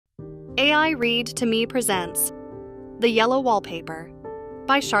AI Read to Me presents The Yellow Wallpaper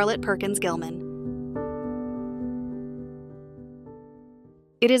by Charlotte Perkins Gilman.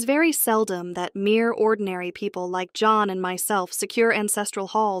 It is very seldom that mere ordinary people like John and myself secure ancestral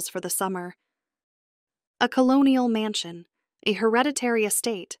halls for the summer. A colonial mansion, a hereditary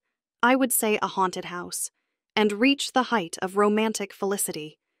estate, I would say a haunted house, and reach the height of romantic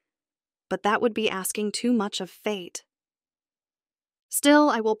felicity. But that would be asking too much of fate. Still,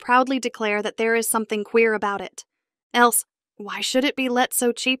 I will proudly declare that there is something queer about it. Else, why should it be let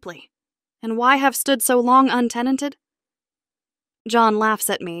so cheaply? And why have stood so long untenanted? John laughs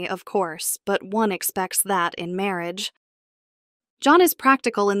at me, of course, but one expects that in marriage. John is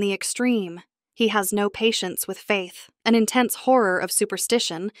practical in the extreme. He has no patience with faith, an intense horror of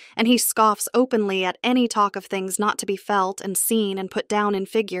superstition, and he scoffs openly at any talk of things not to be felt and seen and put down in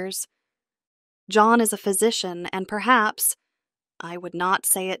figures. John is a physician, and perhaps, I would not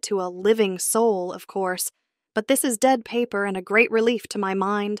say it to a living soul, of course, but this is dead paper and a great relief to my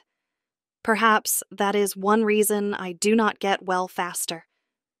mind. Perhaps that is one reason I do not get well faster.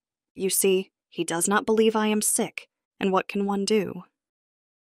 You see, he does not believe I am sick, and what can one do?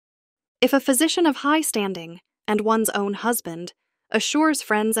 If a physician of high standing, and one's own husband, assures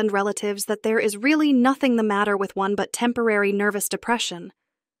friends and relatives that there is really nothing the matter with one but temporary nervous depression,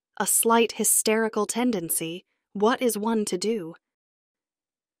 a slight hysterical tendency, what is one to do?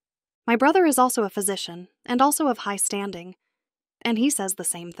 My brother is also a physician, and also of high standing, and he says the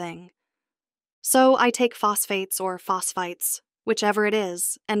same thing. So I take phosphates or phosphites, whichever it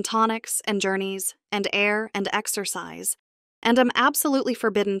is, and tonics and journeys, and air and exercise, and am absolutely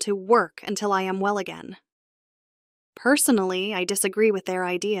forbidden to work until I am well again. Personally, I disagree with their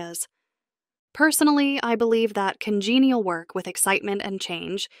ideas. Personally, I believe that congenial work with excitement and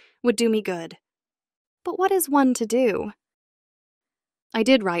change would do me good. But what is one to do? I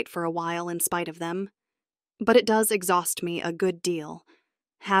did write for a while in spite of them, but it does exhaust me a good deal,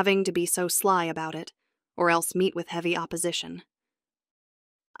 having to be so sly about it, or else meet with heavy opposition.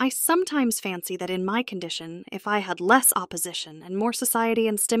 I sometimes fancy that in my condition, if I had less opposition and more society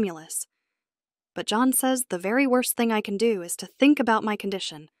and stimulus. But John says the very worst thing I can do is to think about my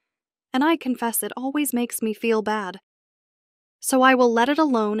condition, and I confess it always makes me feel bad. So I will let it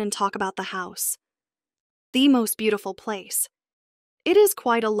alone and talk about the house. The most beautiful place. It is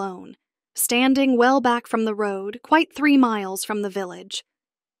quite alone, standing well back from the road, quite 3 miles from the village.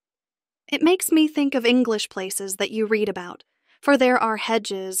 It makes me think of English places that you read about, for there are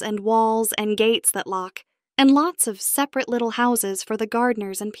hedges and walls and gates that lock, and lots of separate little houses for the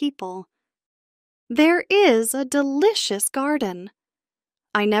gardeners and people. There is a delicious garden.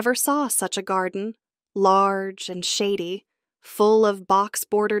 I never saw such a garden, large and shady, full of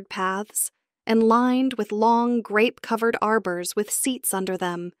box-bordered paths, and lined with long grape-covered arbors with seats under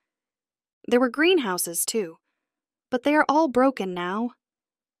them. There were greenhouses, too, but they are all broken now.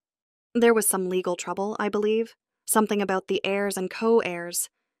 There was some legal trouble, I believe, something about the heirs and co-heirs.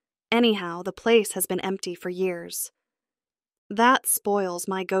 Anyhow, the place has been empty for years. That spoils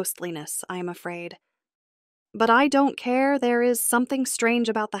my ghostliness, I am afraid. But I don't care, there is something strange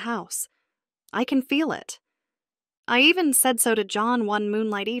about the house. I can feel it. I even said so to John one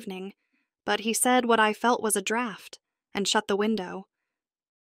moonlight evening, but he said what I felt was a draught, and shut the window.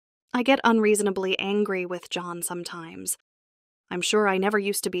 I get unreasonably angry with John sometimes. I'm sure I never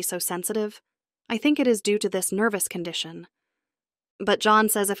used to be so sensitive. I think it is due to this nervous condition. But John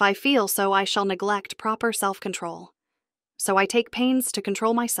says if I feel so, I shall neglect proper self-control. So I take pains to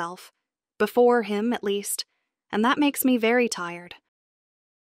control myself, before him at least, and that makes me very tired.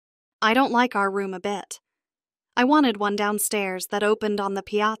 I don't like our room a bit. I wanted one downstairs that opened on the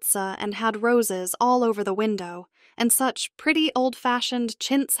piazza and had roses all over the window, and such pretty old-fashioned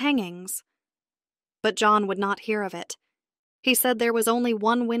chintz hangings. But John would not hear of it. He said there was only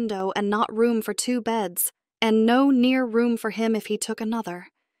one window and not room for 2 beds, and no near room for him if he took another.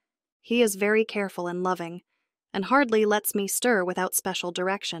 He is very careful and loving, and hardly lets me stir without special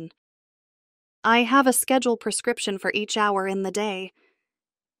direction. I have a schedule prescription for each hour in the day.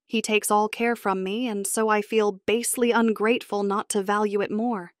 He takes all care from me, and so I feel basely ungrateful not to value it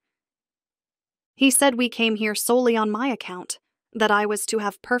more. He said we came here solely on my account, that I was to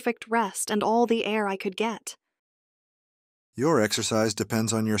have perfect rest and all the air I could get. Your exercise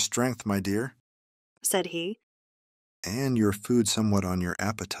depends on your strength, my dear, said he. And your food somewhat on your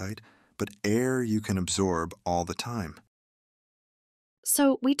appetite, but air you can absorb all the time.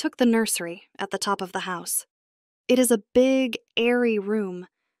 So we took the nursery at the top of the house. It is a big, airy room,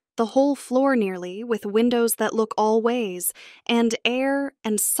 the whole floor nearly, with windows that look all ways, and air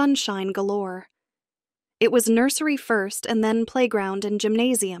and sunshine galore. It was nursery first and then playground and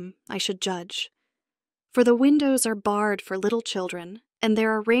gymnasium, I should judge. For the windows are barred for little children, and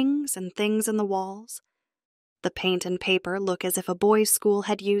there are rings and things in the walls. The paint and paper look as if a boys' school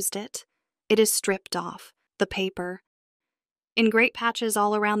had used it. It is stripped off, the paper, in great patches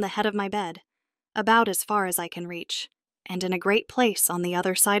all around the head of my bed, about as far as I can reach, and in a great place on the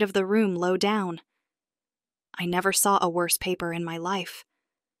other side of the room low down. I never saw a worse paper in my life.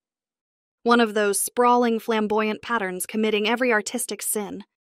 One of those sprawling, flamboyant patterns committing every artistic sin.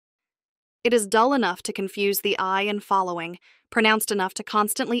 It is dull enough to confuse the eye and following, pronounced enough to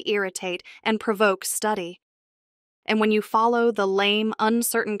constantly irritate and provoke study. And when you follow the lame,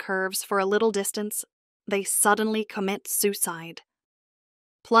 uncertain curves for a little distance, they suddenly commit suicide.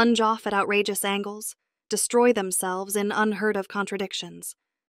 Plunge off at outrageous angles, destroy themselves in unheard-of contradictions.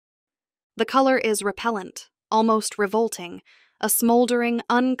 The color is repellent, almost revolting, a smoldering,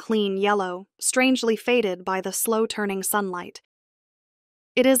 unclean yellow, strangely faded by the slow-turning sunlight.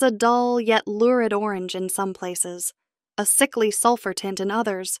 It is a dull yet lurid orange in some places, a sickly sulphur tint in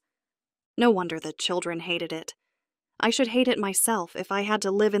others. No wonder the children hated it. I should hate it myself if I had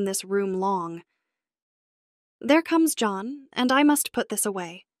to live in this room long. There comes John, and I must put this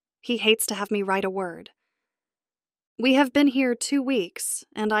away. He hates to have me write a word. We have been here 2 weeks,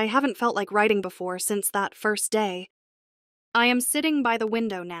 and I haven't felt like writing before since that first day. I am sitting by the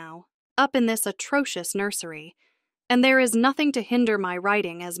window now, up in this atrocious nursery, and there is nothing to hinder my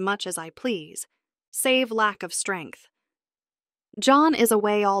writing as much as I please, save lack of strength. John is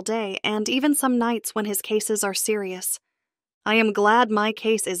away all day, and even some nights when his cases are serious. I am glad my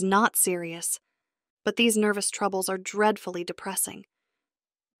case is not serious, but these nervous troubles are dreadfully depressing.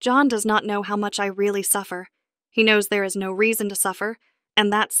 John does not know how much I really suffer. He knows there is no reason to suffer,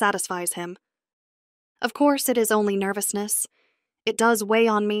 and that satisfies him. Of course, it is only nervousness. It does weigh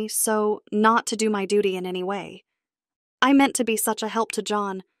on me, so not to do my duty in any way. I meant to be such a help to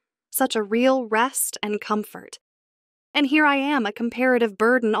John, such a real rest and comfort. And here I am, a comparative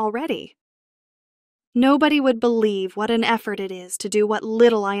burden already. Nobody would believe what an effort it is to do what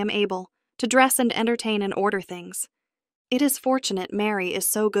little I am able, to dress and entertain and order things. It is fortunate Mary is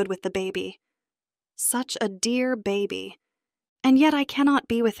so good with the baby. Such a dear baby. And yet I cannot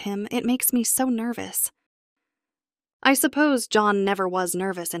be with him, it makes me so nervous. I suppose John never was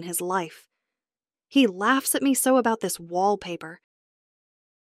nervous in his life. He laughs at me so about this wallpaper.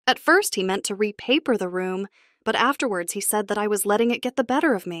 At first he meant to repaper the room, but afterwards he said that I was letting it get the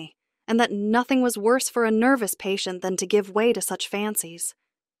better of me, and that nothing was worse for a nervous patient than to give way to such fancies.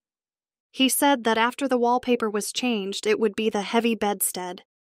 He said that after the wallpaper was changed, it would be the heavy bedstead,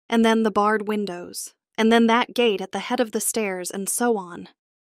 and then the barred windows, and then that gate at the head of the stairs, and so on.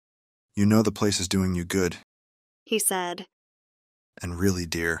 You know the place is doing you good. He said. And really,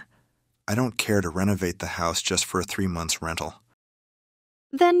 dear, I don't care to renovate the house just for a 3 months rental.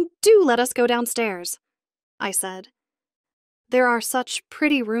 Then do let us go downstairs, I said. There are such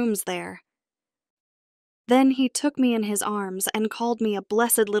pretty rooms there. Then he took me in his arms and called me a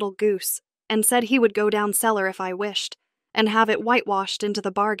blessed little goose, and said he would go down cellar if I wished, and have it whitewashed into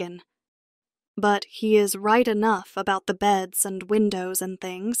the bargain. But he is right enough about the beds and windows and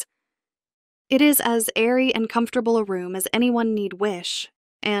things. It is as airy and comfortable a room as anyone need wish,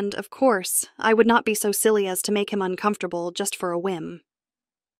 and, of course, I would not be so silly as to make him uncomfortable just for a whim.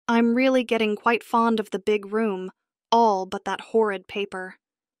 I'm really getting quite fond of the big room, all but that horrid paper.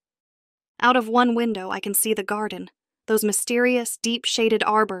 Out of one window I can see the garden, those mysterious, deep-shaded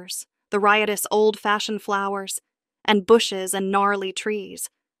arbors, the riotous old-fashioned flowers, and bushes and gnarly trees.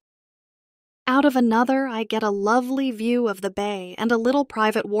 Out of another I get a lovely view of the bay and a little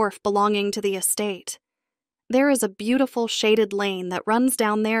private wharf belonging to the estate. There is a beautiful shaded lane that runs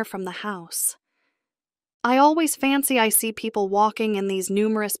down there from the house. I always fancy I see people walking in these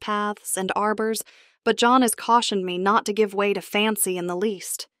numerous paths and arbors, but John has cautioned me not to give way to fancy in the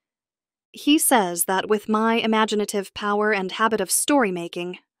least. He says that with my imaginative power and habit of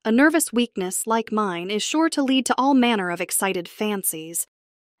story-making, a nervous weakness like mine is sure to lead to all manner of excited fancies,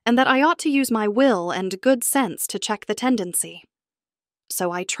 and that I ought to use my will and good sense to check the tendency.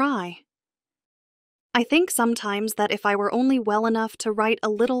 So I try. I think sometimes that if I were only well enough to write a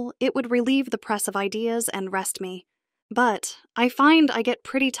little, it would relieve the press of ideas and rest me, but I find I get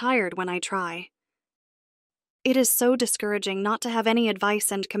pretty tired when I try. It is so discouraging not to have any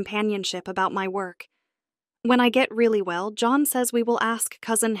advice and companionship about my work. When I get really well, John says we will ask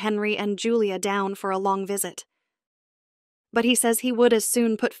Cousin Henry and Julia down for a long visit. But he says he would as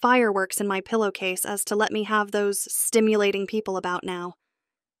soon put fireworks in my pillowcase as to let me have those stimulating people about now.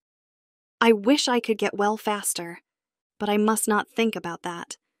 I wish I could get well faster, but I must not think about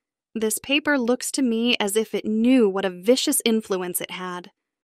that. This paper looks to me as if it knew what a vicious influence it had.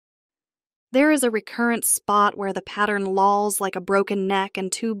 There is a recurrent spot where the pattern lolls like a broken neck and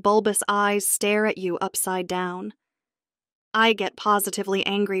two bulbous eyes stare at you upside down. I get positively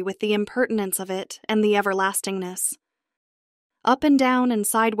angry with the impertinence of it and the everlastingness. Up and down and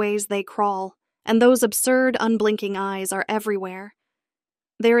sideways they crawl, and those absurd, unblinking eyes are everywhere.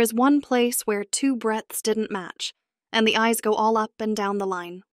 There is one place where two breadths didn't match, and the eyes go all up and down the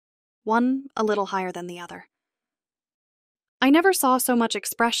line, one a little higher than the other. I never saw so much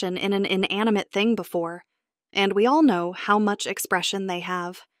expression in an inanimate thing before, and we all know how much expression they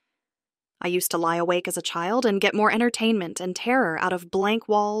have. I used to lie awake as a child and get more entertainment and terror out of blank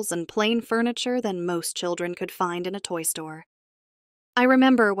walls and plain furniture than most children could find in a toy store. I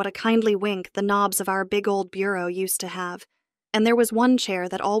remember what a kindly wink the knobs of our big old bureau used to have, and there was one chair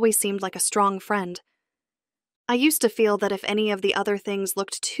that always seemed like a strong friend. I used to feel that if any of the other things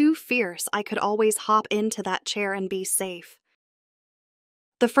looked too fierce, I could always hop into that chair and be safe.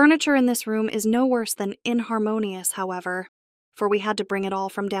 The furniture in this room is no worse than inharmonious, however, for we had to bring it all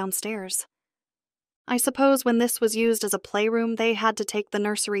from downstairs. I suppose when this was used as a playroom, they had to take the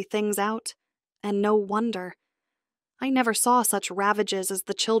nursery things out, and no wonder. I never saw such ravages as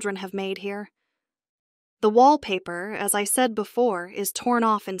the children have made here. The wallpaper, as I said before, is torn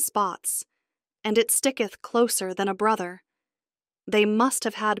off in spots, and it sticketh closer than a brother. They must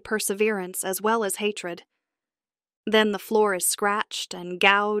have had perseverance as well as hatred. Then the floor is scratched and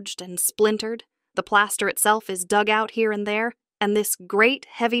gouged and splintered, the plaster itself is dug out here and there, and this great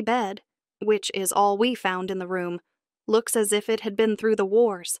heavy bed, which is all we found in the room, looks as if it had been through the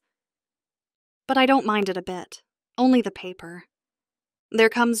wars. But I don't mind it a bit, only the paper. There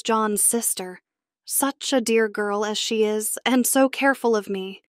comes John's sister, such a dear girl as she is, and so careful of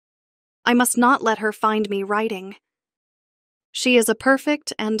me. I must not let her find me writing. She is a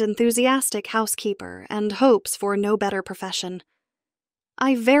perfect and enthusiastic housekeeper and hopes for no better profession.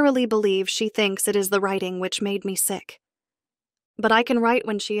 I verily believe she thinks it is the writing which made me sick. But I can write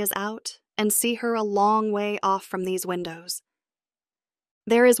when she is out and see her a long way off from these windows.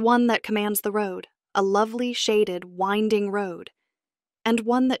 There is one that commands the road, a lovely shaded, winding road, and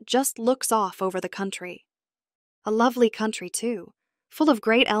one that just looks off over the country. A lovely country, too, full of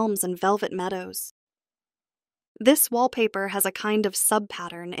great elms and velvet meadows. This wallpaper has a kind of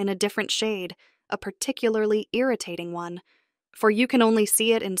sub-pattern in a different shade, a particularly irritating one, for you can only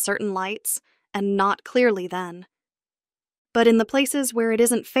see it in certain lights, and not clearly then. But in the places where it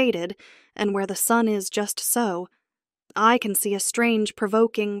isn't faded, and where the sun is just so, I can see a strange,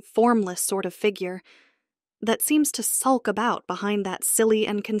 provoking, formless sort of figure that seems to sulk about behind that silly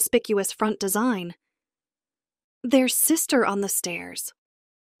and conspicuous front design. There's Sister on the stairs.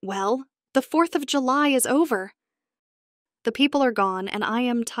 Well, the 4th of July is over. The people are gone, and I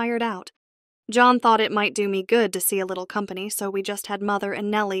am tired out. John thought it might do me good to see a little company, so we just had Mother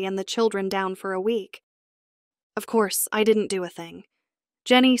and Nellie and the children down for a week. Of course, I didn't do a thing.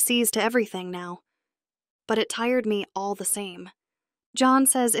 Jenny sees to everything now. But it tired me all the same. John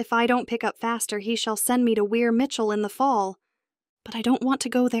says if I don't pick up faster, he shall send me to Weir Mitchell in the fall. But I don't want to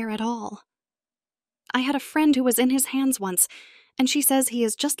go there at all. I had a friend who was in his hands once, and she says he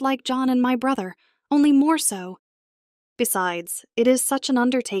is just like John and my brother, only more so. Besides, it is such an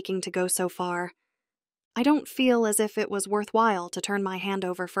undertaking to go so far. I don't feel as if it was worthwhile to turn my hand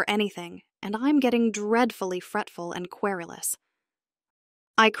over for anything, and I'm getting dreadfully fretful and querulous.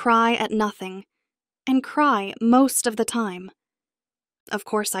 I cry at nothing, and cry most of the time. Of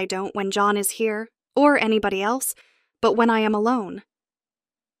course I don't when John is here, or anybody else, but when I am alone.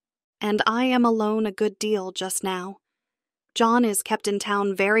 And I am alone a good deal just now. John is kept in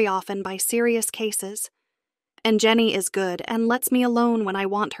town very often by serious cases, and Jenny is good and lets me alone when I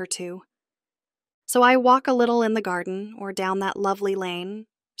want her to. So I walk a little in the garden or down that lovely lane,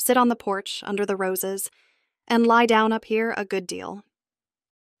 sit on the porch under the roses, and lie down up here a good deal.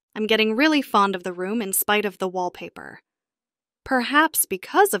 I'm getting really fond of the room in spite of the wallpaper. Perhaps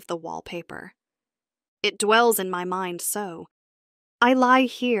because of the wallpaper. It dwells in my mind so. I lie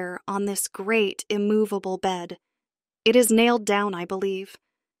here on this great, immovable bed. It is nailed down, I believe,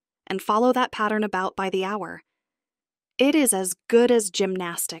 and follow that pattern about by the hour. It is as good as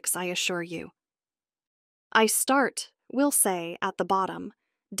gymnastics, I assure you. I start, we'll say, at the bottom,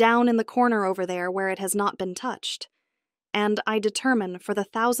 down in the corner over there where it has not been touched, and I determine for the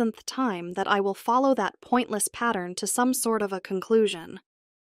 1000th time that I will follow that pointless pattern to some sort of a conclusion.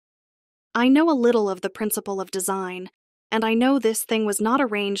 I know a little of the principle of design, and I know this thing was not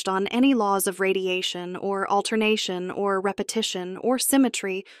arranged on any laws of radiation, or alternation, or repetition, or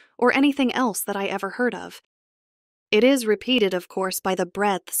symmetry, or anything else that I ever heard of. It is repeated, of course, by the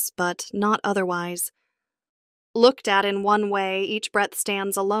breaths, but not otherwise. Looked at in one way, each breath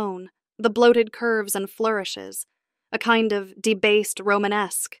stands alone, the bloated curves and flourishes, a kind of debased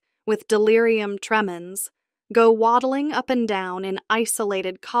Romanesque, with delirium tremens, go waddling up and down in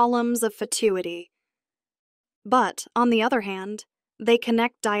isolated columns of fatuity. But, on the other hand, they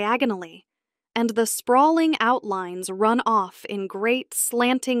connect diagonally, and the sprawling outlines run off in great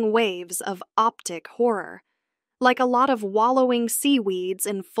slanting waves of optic horror, like a lot of wallowing seaweeds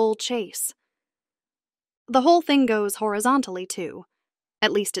in full chase. The whole thing goes horizontally, too.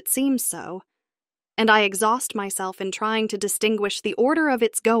 At least it seems so. And I exhaust myself in trying to distinguish the order of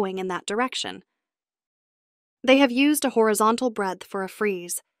its going in that direction. They have used a horizontal breadth for a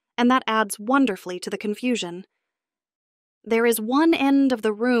frieze, and that adds wonderfully to the confusion. There is one end of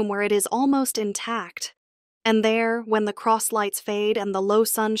the room where it is almost intact, and there, when the cross lights fade and the low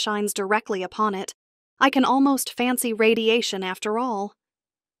sun shines directly upon it, I can almost fancy radiation after all.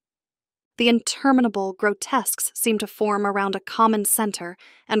 The interminable grotesques seem to form around a common center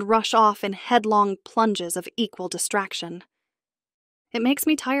and rush off in headlong plunges of equal distraction. It makes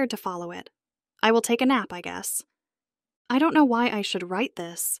me tired to follow it. I will take a nap, I guess. I don't know why I should write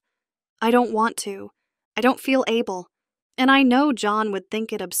this. I don't want to. I don't feel able. And I know John would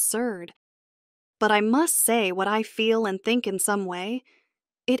think it absurd. But I must say what I feel and think in some way.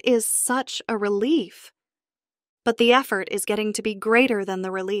 It is such a relief. But the effort is getting to be greater than the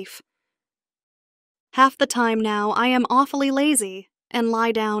relief. Half the time now I am awfully lazy and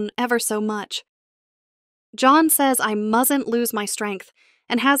lie down ever so much. John says I mustn't lose my strength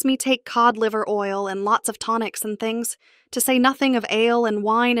and has me take cod liver oil and lots of tonics and things, to say nothing of ale and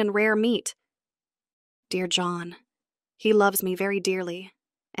wine and rare meat. Dear John, he loves me very dearly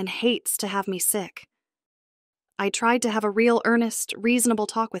and hates to have me sick. I tried to have a real earnest, reasonable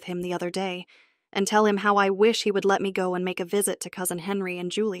talk with him the other day and tell him how I wish he would let me go and make a visit to Cousin Henry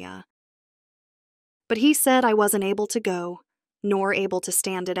and Julia. But he said I wasn't able to go, nor able to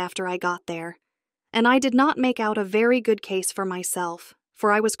stand it after I got there, and I did not make out a very good case for myself,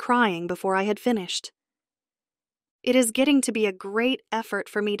 for I was crying before I had finished. It is getting to be a great effort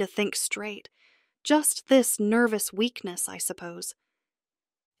for me to think straight, just this nervous weakness, I suppose.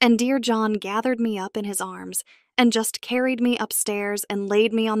 And dear John gathered me up in his arms and just carried me upstairs and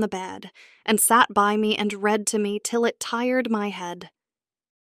laid me on the bed and sat by me and read to me till it tired my head.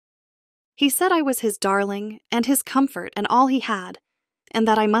 He said I was his darling and his comfort and all he had, and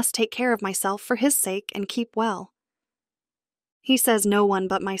that I must take care of myself for his sake and keep well. He says no one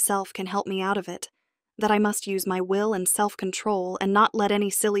but myself can help me out of it, that I must use my will and self-control and not let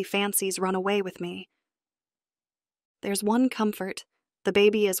any silly fancies run away with me. There's one comfort. The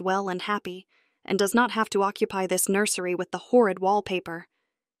baby is well and happy, and does not have to occupy this nursery with the horrid wallpaper.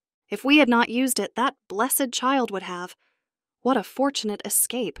 If we had not used it, that blessed child would have. What a fortunate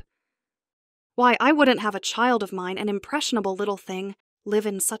escape. Why, I wouldn't have a child of mine, an impressionable little thing, live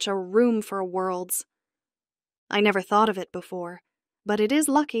in such a room for worlds. I never thought of it before, but it is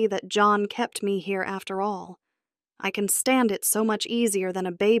lucky that John kept me here after all. I can stand it so much easier than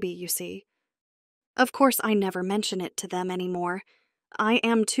a baby, you see. Of course, I never mention it to them any more. I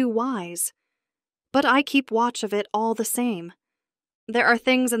am too wise. But I keep watch of it all the same. There are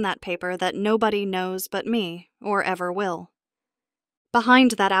things in that paper that nobody knows but me, or ever will.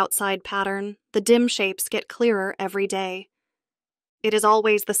 Behind that outside pattern, the dim shapes get clearer every day. It is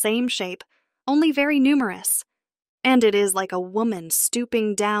always the same shape, only very numerous. And it is like a woman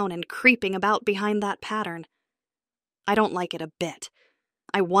stooping down and creeping about behind that pattern. I don't like it a bit.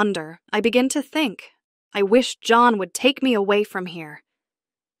 I wonder, I begin to think, I wish John would take me away from here.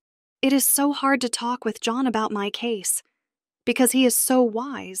 It is so hard to talk with John about my case, because he is so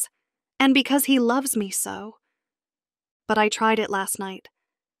wise, and because he loves me so. But I tried it last night.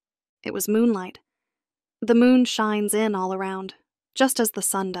 It was moonlight. The moon shines in all around, just as the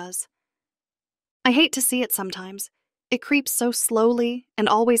sun does. I hate to see it sometimes. It creeps so slowly and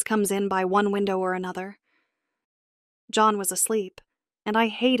always comes in by one window or another. John was asleep, and I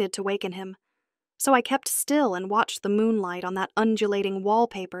hated to waken him, so I kept still and watched the moonlight on that undulating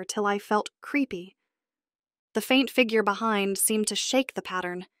wallpaper till I felt creepy. The faint figure behind seemed to shake the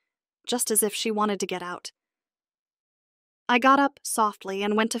pattern, just as if she wanted to get out. I got up softly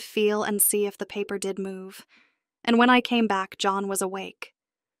and went to feel and see if the paper did move, and when I came back, John was awake.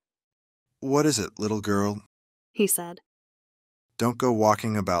 "What is it, little girl?" he said. "Don't go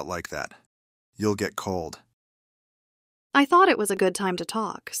walking about like that. You'll get cold." I thought it was a good time to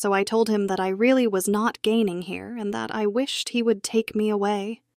talk, so I told him that I really was not gaining here and that I wished he would take me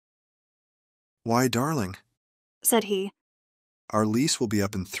away. "Why, darling?" said he. "Our lease will be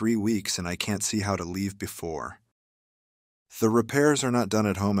up in 3 weeks, and I can't see how to leave before." The repairs are not done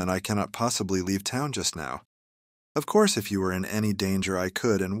at home, and I cannot possibly leave town just now. Of course, if you were in any danger, I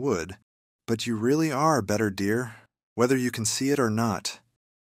could and would. But you really are better, dear, whether you can see it or not.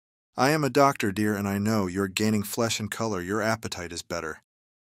 I am a doctor, dear, and I know you're gaining flesh and color. Your appetite is better.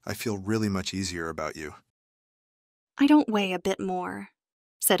 I feel really much easier about you. I don't weigh a bit more,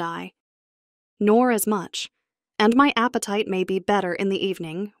 said I, nor as much, and my appetite may be better in the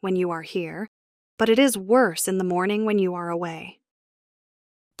evening when you are here, but it is worse in the morning when you are away.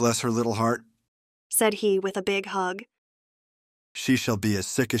 Bless her little heart, said he with a big hug. She shall be as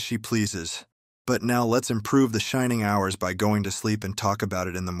sick as she pleases. But now let's improve the shining hours by going to sleep and talk about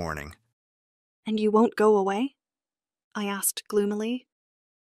it in the morning. And you won't go away? I asked gloomily.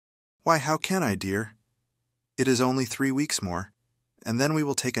 Why, how can I, dear? It is only 3 weeks more, and then we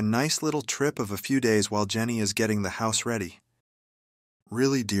will take a nice little trip of a few days while Jenny is getting the house ready.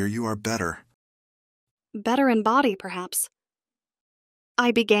 Really, dear, you are better. Better in body, perhaps.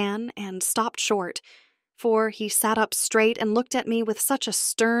 I began and stopped short, for he sat up straight and looked at me with such a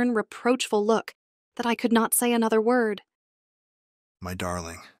stern, reproachful look that I could not say another word. My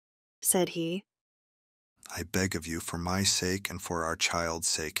darling, said he, I beg of you, for my sake and for our child's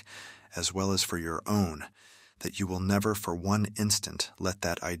sake, as well as for your own, that you will never for one instant let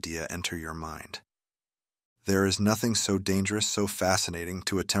that idea enter your mind. There is nothing so dangerous, so fascinating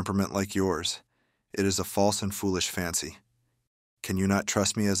to a temperament like yours. It is a false and foolish fancy. Can you not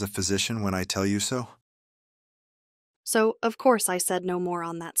trust me as a physician when I tell you so? So, of course, I said no more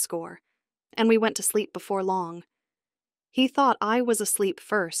on that score, and we went to sleep before long. He thought I was asleep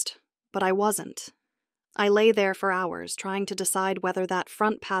first, but I wasn't. I lay there for hours, trying to decide whether that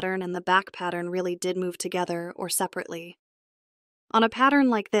front pattern and the back pattern really did move together or separately. On a pattern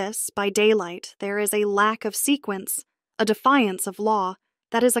like this, by daylight, there is a lack of sequence, a defiance of law,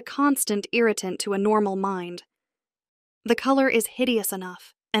 that is a constant irritant to a normal mind. The color is hideous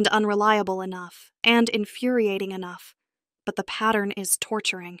enough, and unreliable enough, and infuriating enough, but the pattern is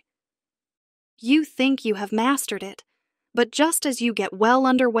torturing. You think you have mastered it, but just as you get well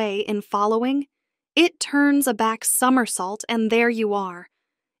underway in following, it turns a back somersault and there you are.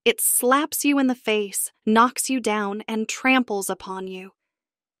 It slaps you in the face, knocks you down, and tramples upon you.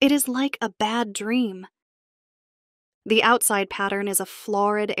 It is like a bad dream. The outside pattern is a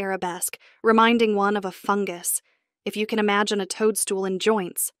florid arabesque, reminding one of a fungus, if you can imagine a toadstool in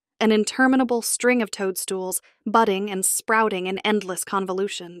joints, an interminable string of toadstools, budding and sprouting in endless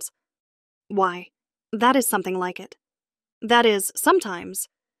convolutions. Why, that is something like it. That is, sometimes.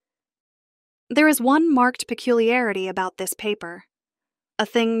 There is one marked peculiarity about this paper, a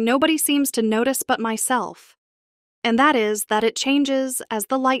thing nobody seems to notice but myself, and that is that it changes as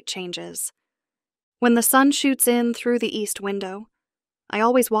the light changes. When the sun shoots in through the east window, I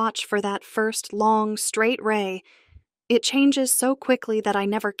always watch for that first long, straight ray. It changes so quickly that I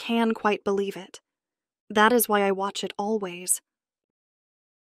never can quite believe it. That is why I watch it always.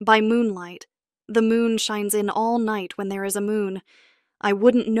 By moonlight, the moon shines in all night when there is a moon. I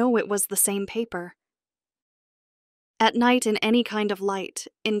wouldn't know it was the same paper. At night, in any kind of light,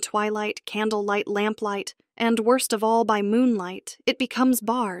 in twilight, candlelight, lamplight, and worst of all by moonlight, it becomes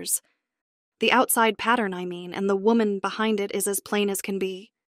bars. The outside pattern, I mean, and the woman behind it is as plain as can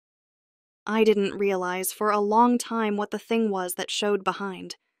be. I didn't realize for a long time what the thing was that showed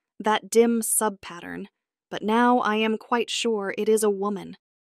behind, that dim sub-pattern, but now I am quite sure it is a woman.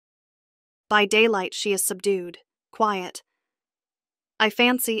 By daylight she is subdued, quiet. I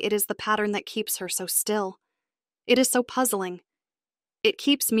fancy it is the pattern that keeps her so still. It is so puzzling. It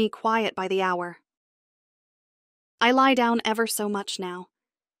keeps me quiet by the hour. I lie down ever so much now.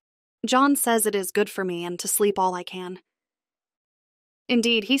 John says it is good for me and to sleep all I can.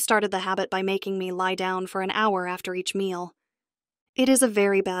 Indeed, he started the habit by making me lie down for an hour after each meal. It is a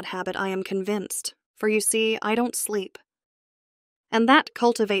very bad habit, I am convinced, for you see, I don't sleep. And that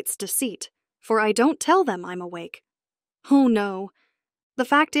cultivates deceit, for I don't tell them I'm awake. Oh no. The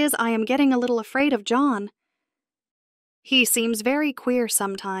fact is, I am getting a little afraid of John. He seems very queer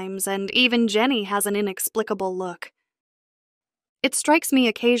sometimes, and even Jenny has an inexplicable look. It strikes me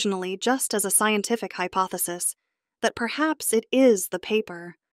occasionally, just as a scientific hypothesis, that perhaps it is the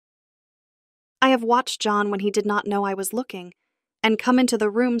paper. I have watched John when he did not know I was looking, and come into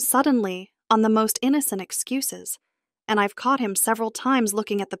the room suddenly on the most innocent excuses, and I've caught him several times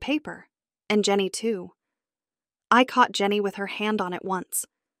looking at the paper, and Jenny too. I caught Jenny with her hand on it once.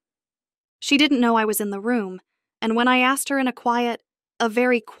 She didn't know I was in the room, and when I asked her in a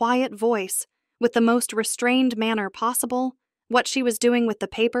very quiet voice, with the most restrained manner possible, what she was doing with the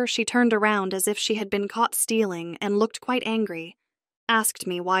paper, she turned around as if she had been caught stealing and looked quite angry, asked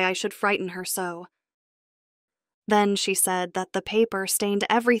me why I should frighten her so. Then she said that the paper stained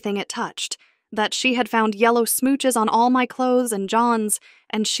everything it touched, that she had found yellow smooches on all my clothes and John's,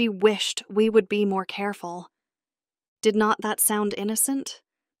 and she wished we would be more careful. Did not that sound innocent?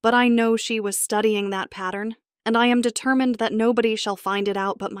 But I know she was studying that pattern, and I am determined that nobody shall find it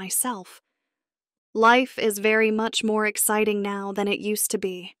out but myself. Life is very much more exciting now than it used to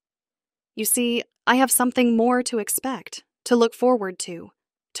be. You see, I have something more to expect, to look forward to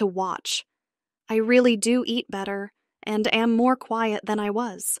watch. I really do eat better, and am more quiet than I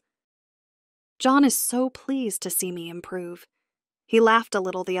was. John is so pleased to see me improve. He laughed a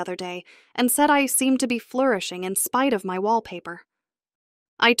little the other day, and said I seemed to be flourishing in spite of my wallpaper.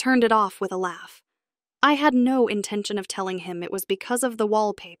 I turned it off with a laugh. I had no intention of telling him it was because of the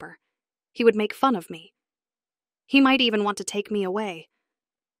wallpaper. He would make fun of me. He might even want to take me away.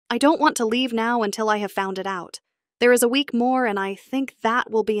 I don't want to leave now until I have found it out. There is a week more, and I think that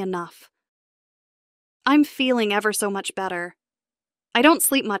will be enough. I'm feeling ever so much better. I don't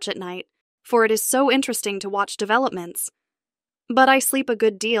sleep much at night, for it is so interesting to watch developments. But I sleep a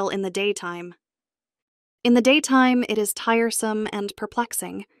good deal in the daytime. In the daytime, it is tiresome and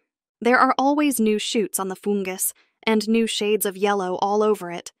perplexing. There are always new shoots on the fungus, and new shades of yellow all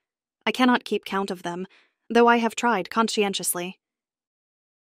over it. I cannot keep count of them, though I have tried conscientiously.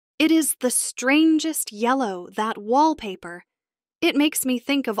 It is the strangest yellow, that wallpaper. It makes me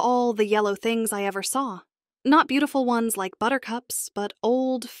think of all the yellow things I ever saw. Not beautiful ones like buttercups, but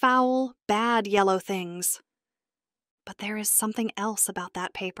old, foul, bad yellow things. But there is something else about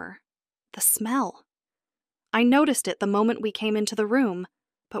that paper. The smell. I noticed it the moment we came into the room,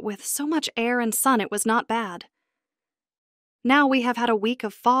 but with so much air and sun it was not bad. Now we have had a week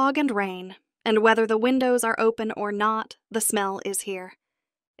of fog and rain, and whether the windows are open or not, the smell is here.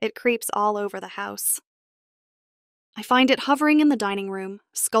 It creeps all over the house. I find it hovering in the dining room,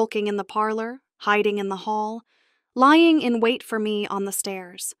 skulking in the parlor, hiding in the hall, lying in wait for me on the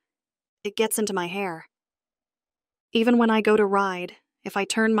stairs. It gets into my hair. Even when I go to ride, if I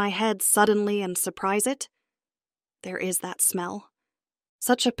turn my head suddenly and surprise it, there is that smell.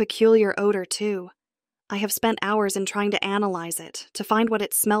 Such a peculiar odor, too. I have spent hours in trying to analyze it, to find what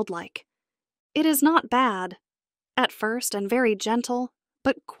it smelled like. It is not bad, at first, and very gentle,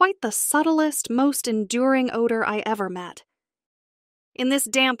 but quite the subtlest, most enduring odor I ever met. In this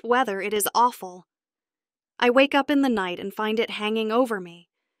damp weather, it is awful. I wake up in the night and find it hanging over me.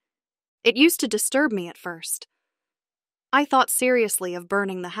 It used to disturb me at first. I thought seriously of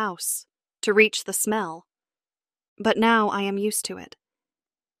burning the house, to reach the smell. But now I am used to it.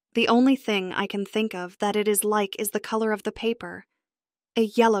 The only thing I can think of that it is like is the color of the paper, a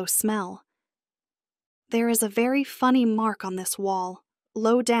yellow smell. There is a very funny mark on this wall,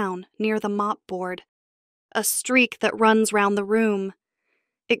 low down near the mop board, a streak that runs round the room.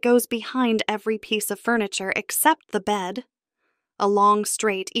 It goes behind every piece of furniture except the bed, a long,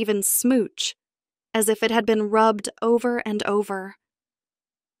 straight, even smooch, as if it had been rubbed over and over.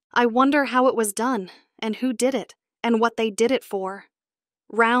 I wonder how it was done, and who did it, and what they did it for.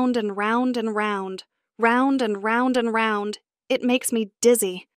 Round and round and round, round and round and round, it makes me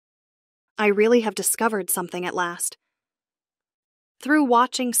dizzy. I really have discovered something at last. Through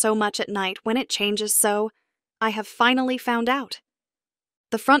watching so much at night when it changes so, I have finally found out.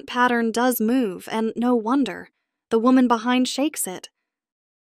 The front pattern does move, and no wonder. The woman behind shakes it.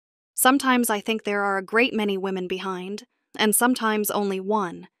 Sometimes I think there are a great many women behind, and sometimes only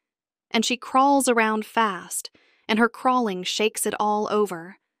one. And she crawls around fast, and her crawling shakes it all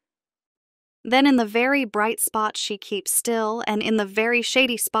over. Then in the very bright spots she keeps still, and in the very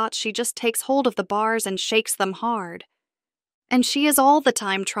shady spots she just takes hold of the bars and shakes them hard. And she is all the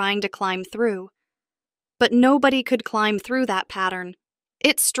time trying to climb through. But nobody could climb through that pattern.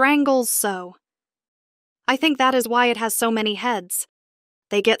 It strangles so. I think that is why it has so many heads.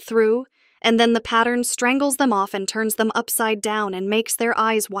 They get through, and then the pattern strangles them off and turns them upside down and makes their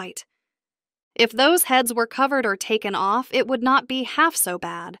eyes white. If those heads were covered or taken off, it would not be half so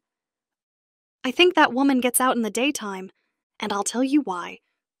bad. I think that woman gets out in the daytime, and I'll tell you why.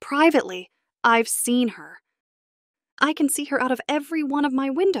 Privately, I've seen her. I can see her out of every one of my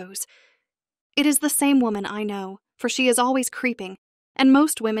windows. It is the same woman, I know, for she is always creeping, and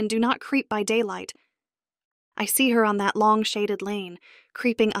most women do not creep by daylight. I see her on that long shaded lane,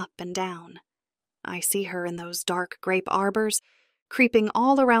 creeping up and down. I see her in those dark grape arbors, creeping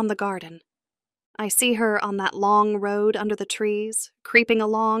all around the garden. I see her on that long road under the trees, creeping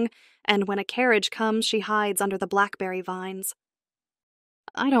along, and when a carriage comes she hides under the blackberry vines.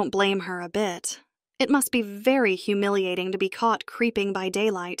 I don't blame her a bit. It must be very humiliating to be caught creeping by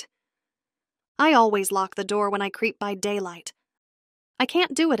daylight. I always lock the door when I creep by daylight. I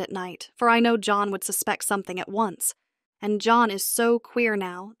can't do it at night, for I know John would suspect something at once, and John is so queer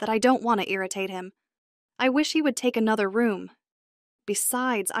now that I don't want to irritate him. I wish he would take another room.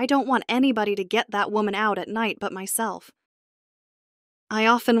 Besides, I don't want anybody to get that woman out at night but myself. I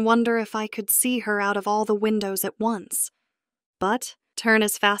often wonder if I could see her out of all the windows at once. But, turn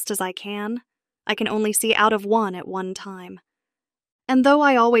as fast as I can only see out of one at one time. And though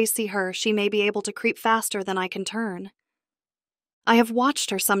I always see her, she may be able to creep faster than I can turn. I have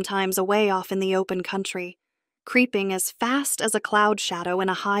watched her sometimes away off in the open country, creeping as fast as a cloud shadow in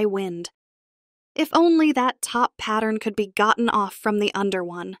a high wind. If only that top pattern could be gotten off from the under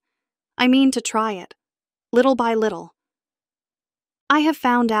one. I mean to try it, little by little. I have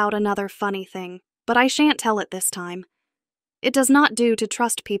found out another funny thing, but I shan't tell it this time. It does not do to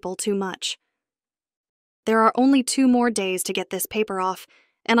trust people too much. There are only 2 more days to get this paper off,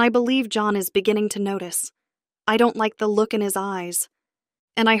 and I believe John is beginning to notice. I don't like the look in his eyes.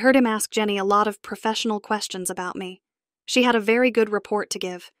 And I heard him ask Jenny a lot of professional questions about me. She had a very good report to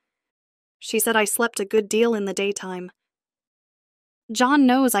give. She said I slept a good deal in the daytime. John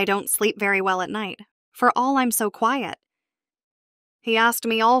knows I don't sleep very well at night, for all I'm so quiet. He asked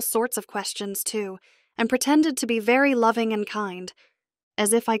me all sorts of questions, too, and pretended to be very loving and kind,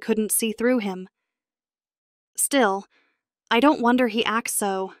 as if I couldn't see through him. Still, I don't wonder he acts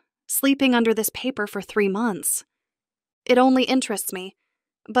so, sleeping under this paper for 3 months. It only interests me,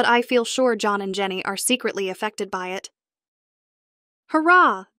 but I feel sure John and Jenny are secretly affected by it.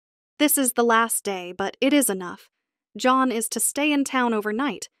 Hurrah! This is the last day, but it is enough. John is to stay in town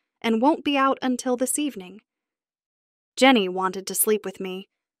overnight, and won't be out until this evening. Jenny wanted to sleep with me,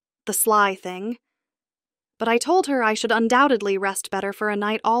 the sly thing. But I told her I should undoubtedly rest better for a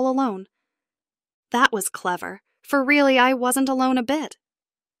night all alone. That was clever, for really I wasn't alone a bit.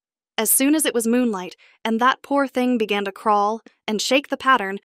 As soon as it was moonlight, and that poor thing began to crawl and shake the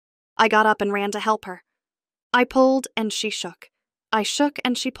pattern, I got up and ran to help her. I pulled and she shook. I shook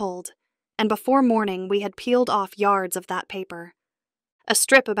and she pulled, and before morning we had peeled off yards of that paper. A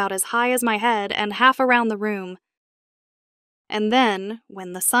strip about as high as my head and half around the room. And then,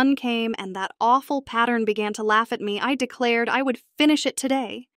 when the sun came and that awful pattern began to laugh at me, I declared I would finish it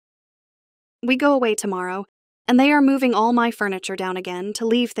today. We go away tomorrow, and they are moving all my furniture down again to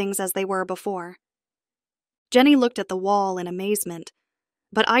leave things as they were before. Jenny looked at the wall in amazement,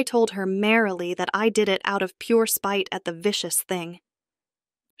 but I told her merrily that I did it out of pure spite at the vicious thing.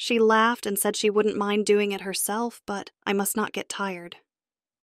 She laughed and said she wouldn't mind doing it herself, but I must not get tired.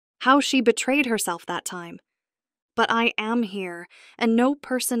 How she betrayed herself that time. But I am here, and no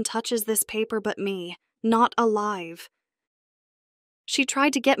person touches this paper but me, not alive. She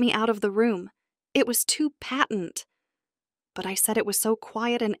tried to get me out of the room. It was too patent. But I said it was so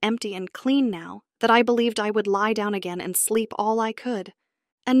quiet and empty and clean now that I believed I would lie down again and sleep all I could,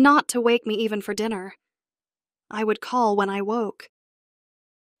 and not to wake me even for dinner. I would call when I woke.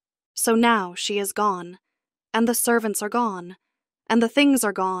 So now she is gone, and the servants are gone, and the things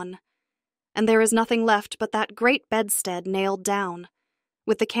are gone, and there is nothing left but that great bedstead nailed down,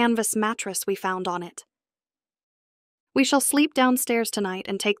 with the canvas mattress we found on it. We shall sleep downstairs tonight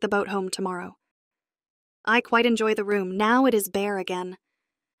and take the boat home tomorrow. I quite enjoy the room, now it is bare again.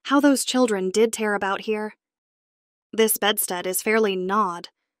 How those children did tear about here. This bedstead is fairly gnawed,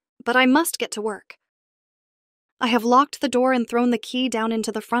 but I must get to work. I have locked the door and thrown the key down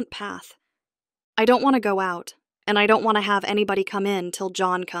into the front path. I don't want to go out, and I don't want to have anybody come in till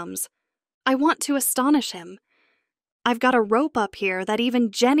John comes. I want to astonish him. I've got a rope up here that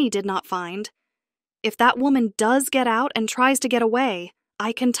even Jenny did not find. If that woman does get out and tries to get away,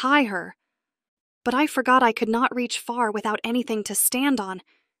 I can tie her. But I forgot I could not reach far without anything to stand on.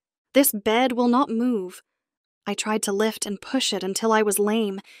 This bed will not move. I tried to lift and push it until I was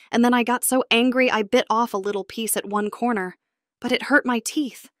lame, and then I got so angry I bit off a little piece at one corner, but it hurt my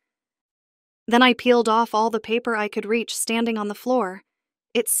teeth. Then I peeled off all the paper I could reach standing on the floor.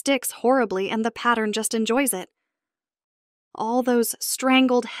 It sticks horribly, and the pattern just enjoys it. All those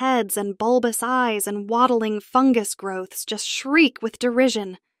strangled heads and bulbous eyes and waddling fungus growths just shriek with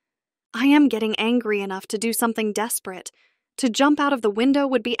derision. I am getting angry enough to do something desperate. To jump out of the window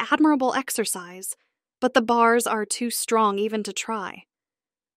would be admirable exercise, but the bars are too strong even to try.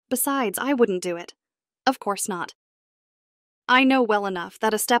 Besides, I wouldn't do it. Of course not. I know well enough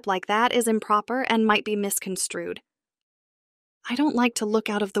that a step like that is improper and might be misconstrued. I don't like to look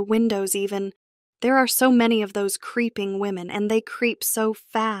out of the windows even. There are so many of those creeping women, and they creep so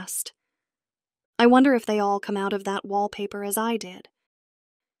fast. I wonder if they all come out of that wallpaper as I did.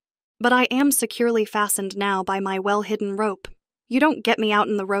 But I am securely fastened now by my well-hidden rope. You don't get me out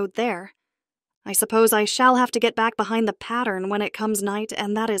in the road there. I suppose I shall have to get back behind the pattern when it comes night,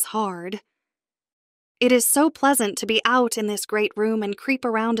 and that is hard. It is so pleasant to be out in this great room and creep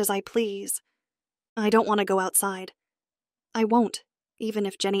around as I please. I don't want to go outside. I won't, even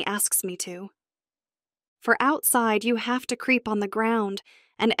if Jenny asks me to. For outside you have to creep on the ground,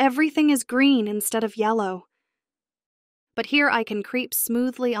 and everything is green instead of yellow. But here I can creep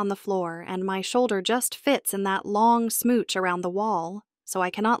smoothly on the floor, and my shoulder just fits in that long smooch around the wall, so I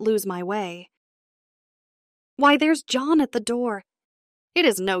cannot lose my way. Why, there's John at the door. It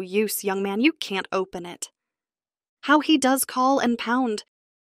is no use, young man, you can't open it. How he does call and pound.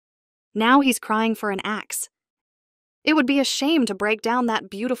 Now he's crying for an axe. It would be a shame to break down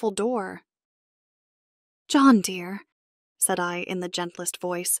that beautiful door. John, dear, said I in the gentlest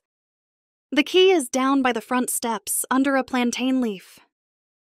voice, the key is down by the front steps, under a plantain leaf.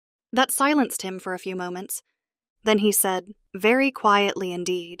 That silenced him for a few moments. Then he said, very quietly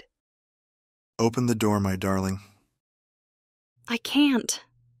indeed, Open the door, my darling. I can't,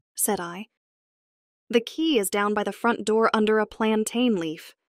 said I. The key is down by the front door under a plantain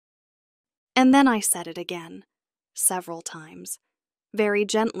leaf. And then I said it again, several times, very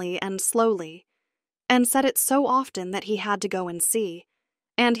gently and slowly, and said it so often that he had to go and see,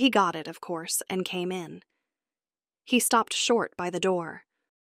 and he got it, of course, and came in. He stopped short by the door.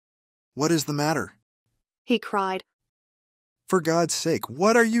 What is the matter? He cried. For God's sake,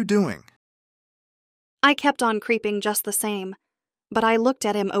 what are you doing? I kept on creeping just the same, but I looked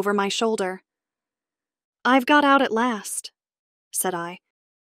at him over my shoulder. I've got out at last, said I.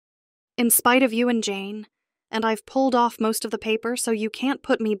 In spite of you and Jane, and I've pulled off most of the paper so you can't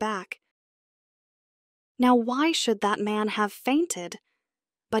put me back. Now why should that man have fainted?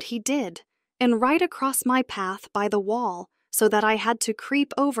 But he did, and right across my path by the wall, so that I had to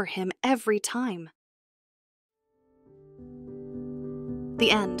creep over him every time.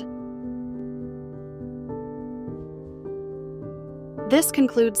 The end. This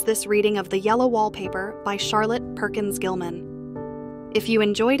concludes this reading of The Yellow Wallpaper by Charlotte Perkins Gilman. If you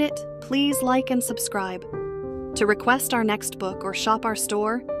enjoyed it, please like and subscribe. To request our next book or shop our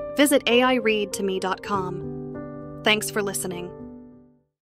store, visit aireadtome.com. Thanks for listening.